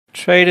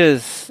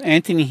Traders,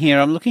 Anthony here.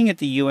 I'm looking at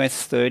the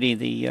US30,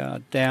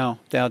 the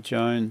Dow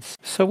Jones.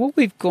 So what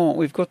we've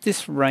got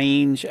this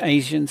range,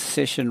 Asian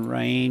session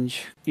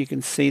range. You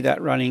can see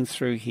that running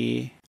through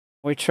here.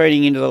 We're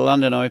trading into the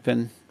London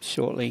Open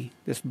shortly.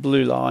 This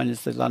blue line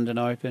is the London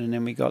Open, and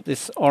then we got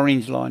this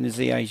orange line is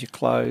the Asia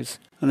close.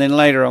 And then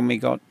later on we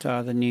got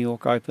the New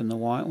York Open, the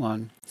white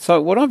one.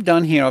 So what I've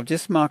done here, I've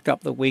just marked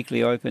up the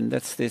weekly open.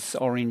 That's this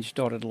orange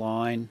dotted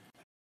line.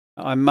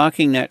 I'm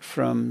marking that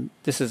from,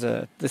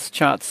 this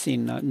chart's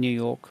in New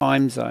York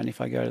time zone. If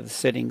I go to the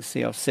settings,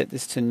 see I've set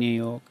this to New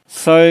York.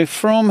 So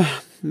from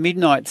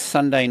midnight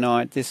Sunday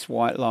night, this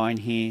white line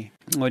here,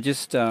 we're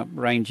just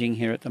ranging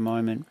here at the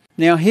moment.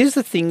 Now here's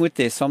the thing with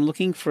this, I'm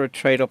looking for a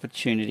trade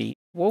opportunity.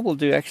 What we'll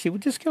do actually, we'll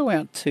just go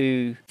out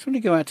to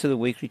the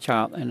weekly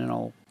chart, and then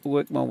I'll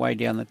work my way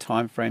down the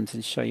time frames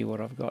and show you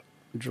what I've got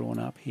drawn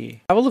up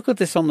here. Have a look at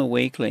this on the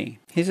weekly.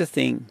 Here's the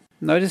thing.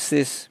 Notice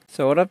this.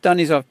 So what I've done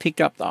is I've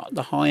picked up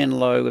the high and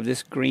low of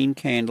this green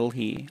candle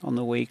here on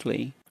the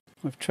weekly.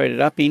 I've traded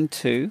up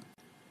into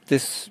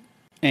this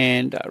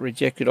and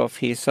rejected off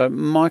here. So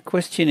my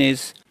question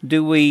is,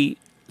 do we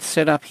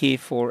set up here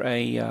for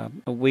a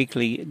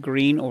weekly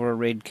green or a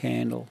red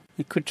candle?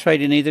 It could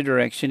trade in either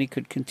direction. It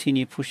could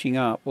continue pushing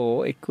up,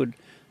 or it could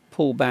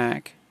pull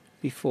back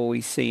before we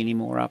see any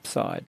more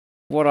upside.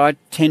 What I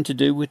tend to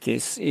do with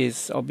this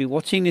is I'll be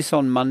watching this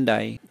on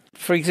Monday.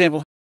 For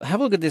example, have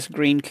a look at this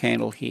green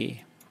candle here,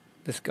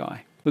 this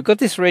guy. We've got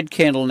this red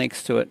candle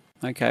next to it.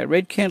 Okay,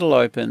 red candle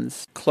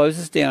opens,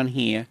 closes down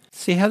here.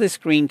 See how this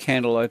green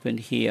candle opened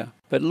here?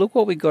 But look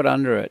what we got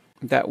under it,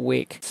 that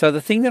wick. So the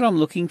thing that I'm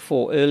looking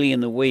for early in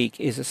the week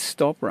is a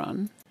stop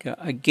run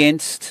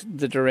against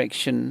the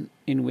direction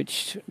in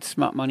which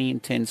smart money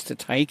intends to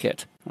take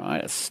it.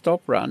 Right, a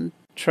stop run,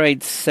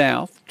 trades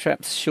south,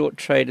 traps short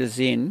traders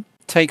in,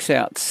 takes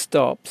out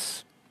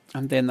stops,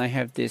 and then they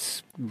have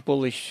this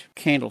bullish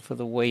candle for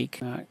the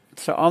week.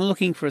 So I'm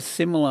looking for a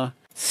similar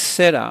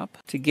setup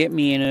to get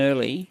me in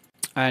early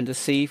and to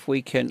see if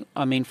we can,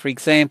 for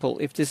example,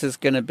 if this is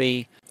going to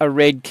be a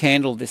red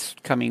candle this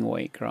coming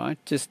week, right?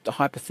 Just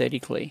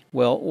hypothetically.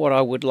 Well, what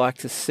I would like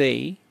to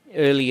see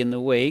early in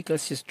the week,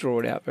 let's just draw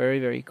it out very,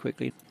 very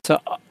quickly. So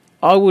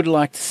I would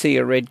like to see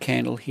a red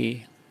candle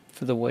here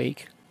for the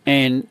week.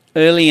 And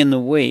early in the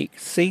week,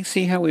 see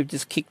how we've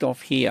just kicked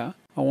off here?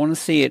 I want to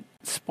see it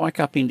spike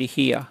up into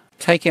here,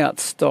 take out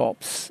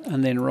stops,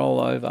 and then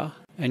roll over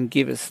and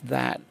give us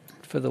that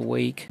for the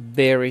week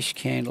bearish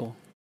candle.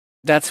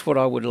 That's what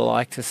I would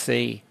like to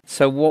see.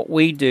 So what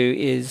we do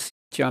is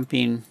jump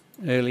in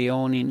early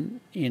on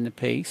in the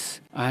piece,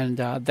 and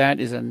that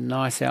is a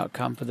nice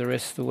outcome for the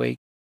rest of the week.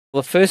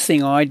 Well, the first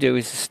thing I do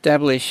is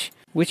establish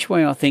which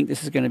way I think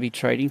this is going to be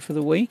trading for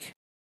the week,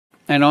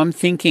 and I'm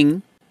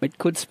thinking it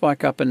could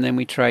spike up and then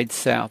we trade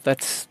south.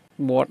 That's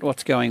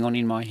what's going on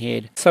in my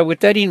head. So with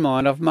that in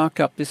mind, I've marked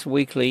up this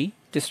weekly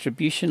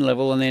distribution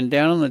level, and then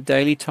down on the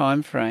daily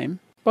time frame.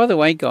 By the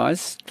way,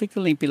 guys, click the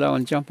link below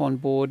and jump on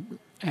board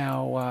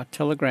our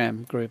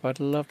Telegram group. I'd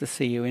love to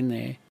see you in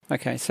there.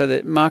 Okay, so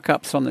the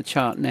markups on the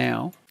chart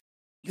now.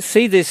 You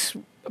see this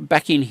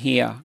back in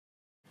here.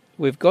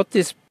 We've got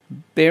this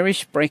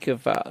bearish break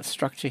of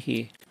structure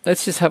here.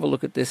 Let's just have a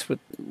look at this with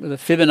a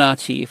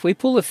Fibonacci. If we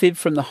pull the fib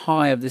from the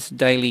high of this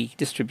daily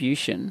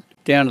distribution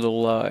down to the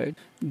low,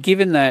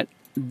 given that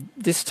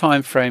this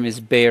time frame is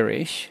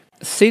bearish,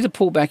 see the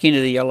pull back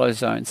into the yellow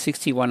zone,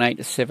 61.8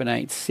 to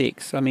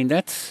 786.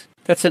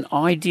 That's an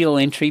ideal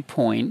entry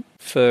point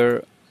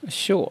for a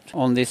short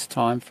on this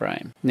time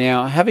frame.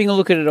 Now, having a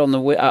look at it on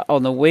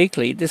the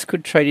weekly, this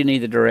could trade in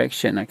either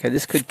direction. Okay,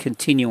 this could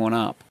continue on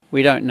up.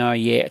 We don't know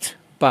yet,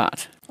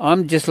 but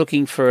I'm just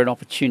looking for an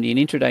opportunity, an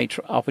intraday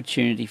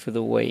opportunity for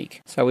the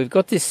week. So we've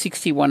got this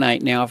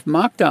 61.8. Now I've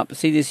marked up,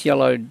 see this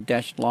yellow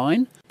dashed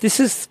line? This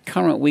is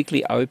current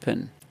weekly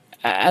open.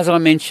 As I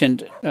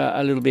mentioned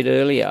a little bit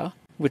earlier,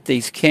 with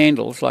these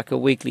candles, like a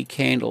weekly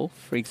candle,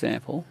 for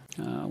example,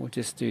 we'll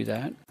just do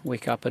that,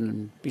 wick up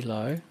and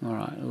below. All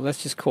right, well,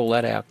 let's just call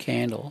that our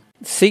candle.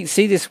 See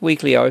this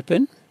weekly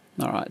open?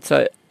 All right,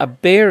 so a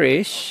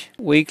bearish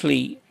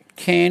weekly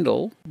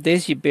candle,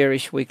 there's your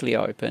bearish weekly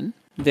open.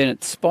 Then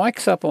it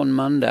spikes up on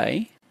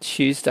Monday,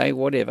 Tuesday,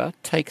 whatever,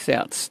 takes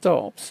out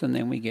stops, and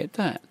then we get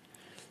that.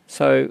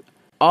 So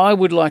I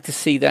would like to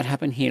see that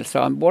happen here.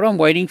 So what I'm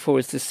waiting for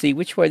is to see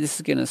which way this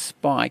is going to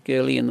spike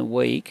early in the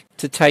week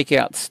to take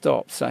out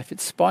stops. So if it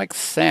spikes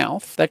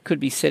south, that could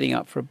be setting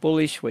up for a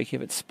bullish week.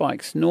 If it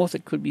spikes north,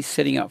 it could be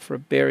setting up for a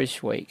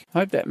bearish week. I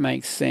hope that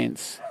makes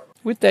sense.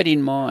 With that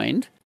in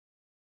mind,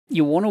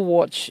 you want to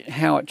watch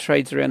how it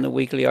trades around the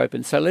weekly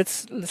open. So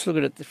let's look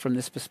at it from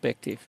this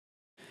perspective.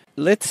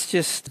 Let's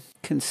just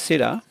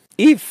consider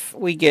if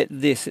we get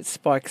this, it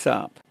spikes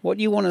up. What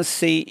you want to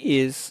see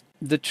is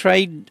the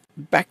trade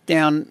back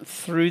down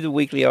through the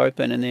weekly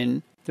open and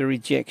then the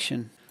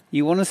rejection.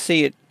 You want to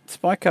see it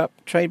spike up,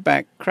 trade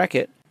back, crack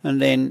it,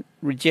 and then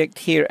reject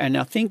here. And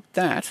I think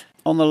that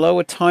on the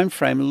lower time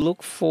frame,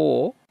 look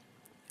for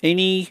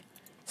any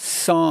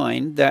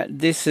sign that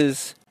this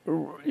is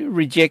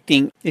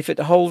rejecting. If it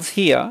holds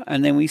here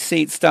and then we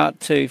see it start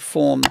to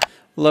form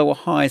lower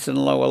highs and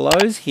lower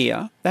lows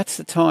here, that's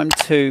the time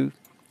to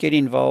get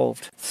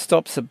involved.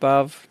 Stops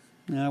above,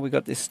 we've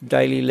got this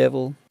daily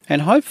level,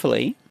 and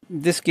hopefully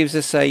this gives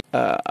us a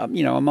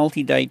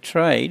multi-day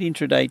trade,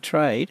 intraday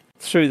trade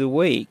through the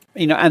week.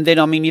 And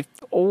then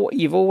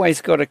you've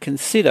always got to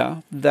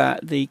consider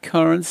that the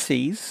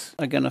currencies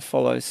are going to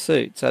follow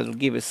suit. So it'll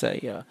give us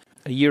a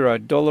euro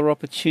dollar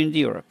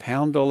opportunity or a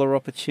pound dollar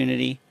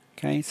opportunity.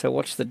 Okay, so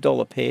watch the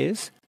dollar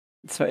pairs.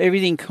 So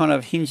everything kind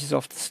of hinges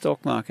off the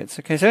stock markets.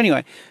 Okay, so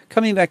anyway,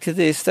 coming back to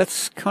this,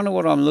 that's kind of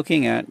what I'm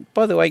looking at.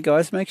 By the way,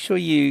 guys, make sure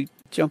you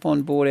jump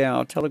on board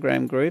our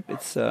Telegram group.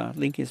 Its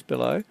link is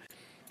below.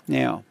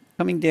 Now,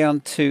 coming down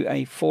to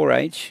a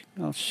 4H,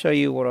 I'll show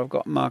you what I've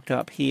got marked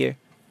up here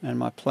and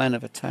my plan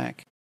of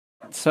attack.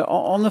 So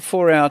on the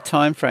 4-hour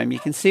time frame, you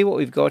can see what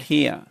we've got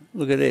here.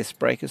 Look at this,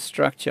 break of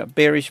structure,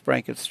 bearish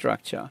break of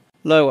structure.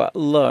 Lower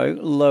low,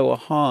 lower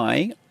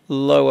high,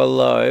 lower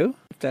low.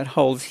 If that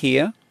holds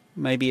here,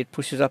 maybe it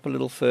pushes up a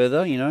little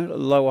further,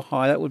 lower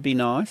high, that would be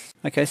nice.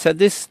 Okay, so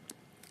this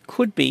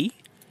could be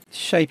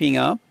shaping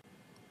up,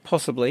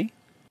 possibly.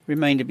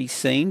 Remain to be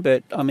seen,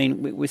 but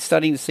we're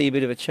starting to see a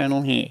bit of a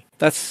channel here.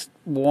 That's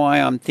why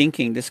I'm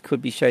thinking this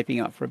could be shaping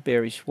up for a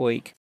bearish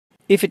week.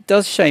 If it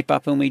does shape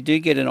up and we do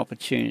get an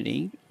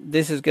opportunity,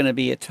 this is going to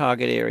be a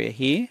target area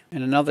here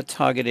and another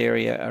target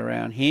area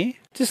around here.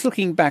 Just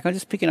looking back, I'm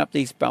just picking up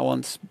these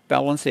balance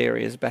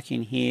areas back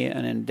in here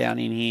and then down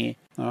in here.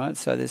 All right,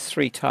 so there's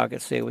 3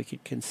 targets there we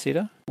could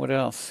consider. What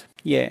else?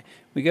 Yeah,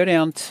 we go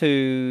down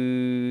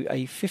to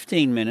a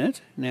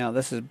 15-minute. Now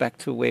this is back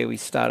to where we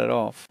started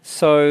off.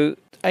 So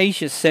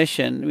Asia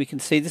session, we can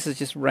see this is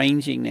just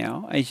ranging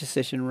now. Asia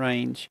session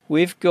range.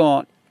 We've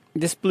got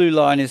this blue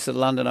line is the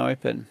London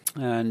Open,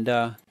 and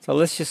so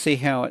let's just see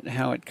how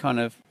it kind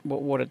of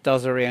what it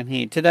does around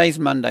here. Today's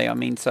Monday,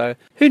 so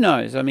who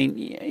knows? It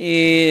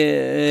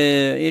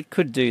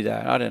could do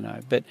that. I don't know,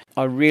 but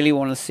I really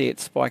want to see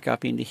it spike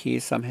up into here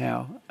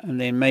somehow,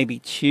 and then maybe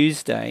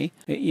Tuesday,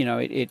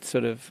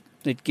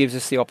 it gives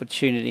us the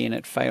opportunity and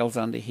it fails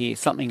under here,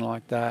 something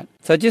like that.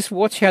 So just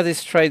watch how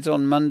this trades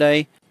on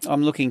Monday.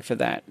 I'm looking for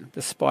that,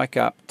 the spike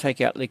up, take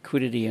out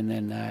liquidity, and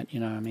then that,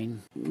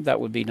 that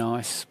would be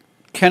nice.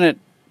 Can it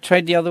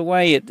trade the other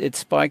way? It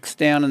spikes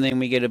down and then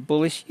we get a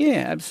bullish?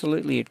 Yeah,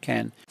 absolutely it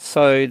can.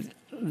 So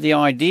the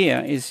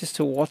idea is just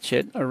to watch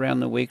it around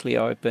the weekly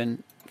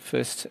open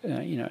first,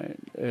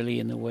 early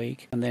in the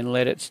week, and then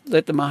let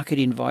the market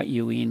invite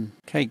you in.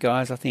 Okay,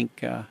 guys, I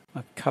think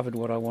I've covered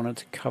what I wanted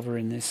to cover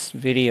in this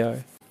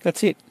video.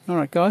 That's it. All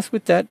right, guys,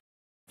 with that,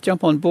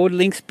 jump on board,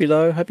 links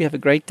below. Hope you have a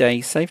great day,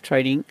 safe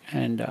trading,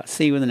 and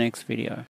see you in the next video.